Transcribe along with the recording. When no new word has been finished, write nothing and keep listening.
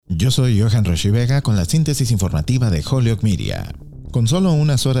Yo soy Johan Rashi Vega con la síntesis informativa de Holyoke Media. Con solo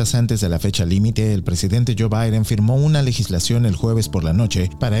unas horas antes de la fecha límite, el presidente Joe Biden firmó una legislación el jueves por la noche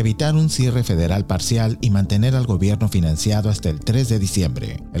para evitar un cierre federal parcial y mantener al gobierno financiado hasta el 3 de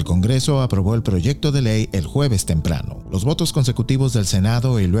diciembre. El Congreso aprobó el proyecto de ley el jueves temprano. Los votos consecutivos del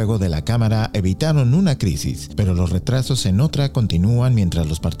Senado y luego de la Cámara evitaron una crisis, pero los retrasos en otra continúan mientras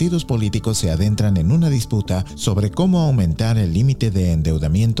los partidos políticos se adentran en una disputa sobre cómo aumentar el límite de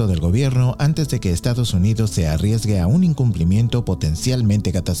endeudamiento del gobierno antes de que Estados Unidos se arriesgue a un incumplimiento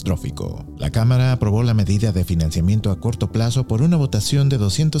potencialmente catastrófico. La Cámara aprobó la medida de financiamiento a corto plazo por una votación de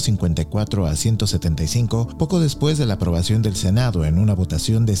 254 a 175, poco después de la aprobación del Senado en una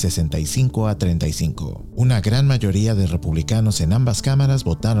votación de 65 a 35. Una gran mayoría de republicanos en ambas cámaras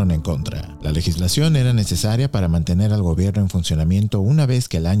votaron en contra. La legislación era necesaria para mantener al gobierno en funcionamiento una vez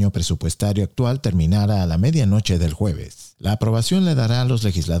que el año presupuestario actual terminara a la medianoche del jueves. La aprobación le dará a los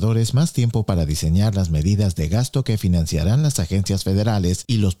legisladores más tiempo para diseñar las medidas de gasto que financiarán las agencias federales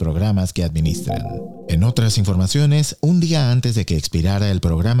y los programas que administran. En otras informaciones, un día antes de que expirara el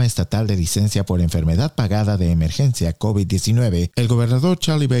programa estatal de licencia por enfermedad pagada de emergencia COVID-19, el gobernador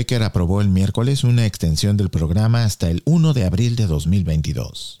Charlie Baker aprobó el miércoles una extensión del programa hasta el 1 de abril de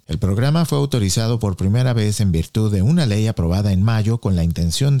 2022. El programa fue autorizado por primera vez en virtud de una ley aprobada en mayo con la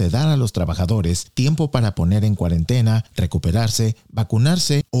intención de dar a los trabajadores tiempo para poner en cuarentena, recuperarse,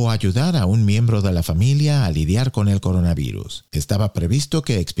 vacunarse o ayudar a un miembro de la familia a lidiar con el coronavirus. Estaba previsto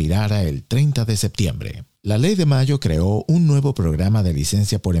que expirara el 30 de septiembre. La ley de mayo creó un nuevo programa de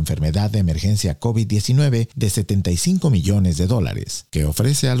licencia por enfermedad de emergencia COVID-19 de $75 millones, que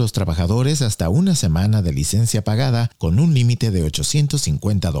ofrece a los trabajadores hasta una semana de licencia pagada con un límite de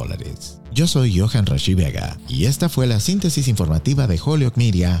 $850. Yo soy Johan Rashi Vega y esta fue la síntesis informativa de Holyoke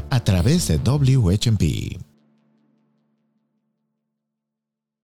Media a través de WHMP.